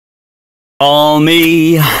Call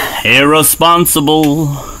me irresponsible.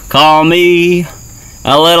 Call me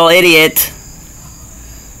a little idiot.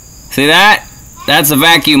 See that? That's a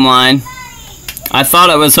vacuum line. I thought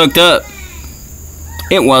it was hooked up.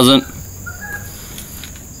 It wasn't.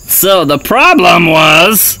 So the problem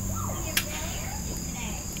was...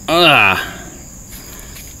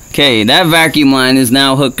 Okay, that vacuum line is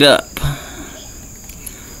now hooked up.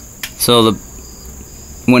 So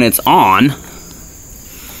when it's on,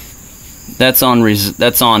 that's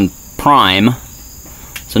on prime.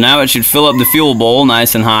 So now it should fill up the fuel bowl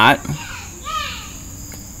nice and hot.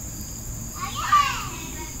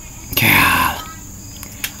 God,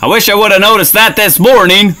 I wish I would have noticed that this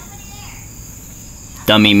morning.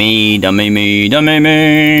 Dummy me, dummy me, dummy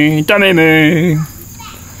me, dummy me.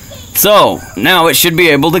 So now it should be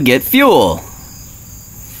able to get fuel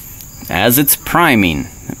as it's priming.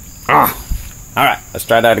 Alright, let's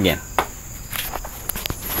try that again.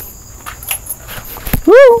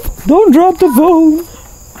 Woo! Don't drop the phone.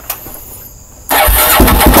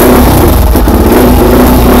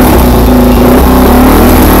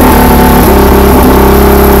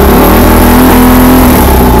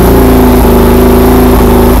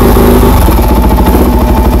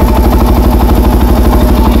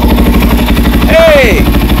 Hey!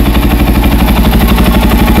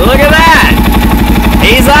 Look at that!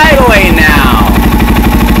 He's idling now.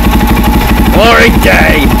 Glory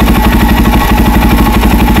day.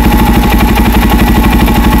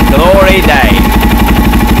 Glory day.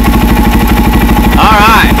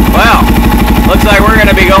 Alright, well, looks like we're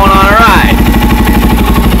gonna be going on a ride.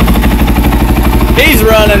 He's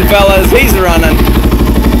running, fellas, he's running.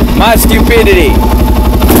 My stupidity.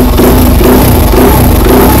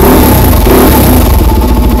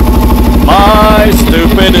 My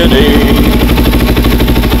stupidity.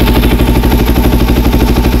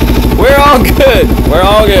 We're all good. We're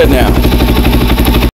all good now.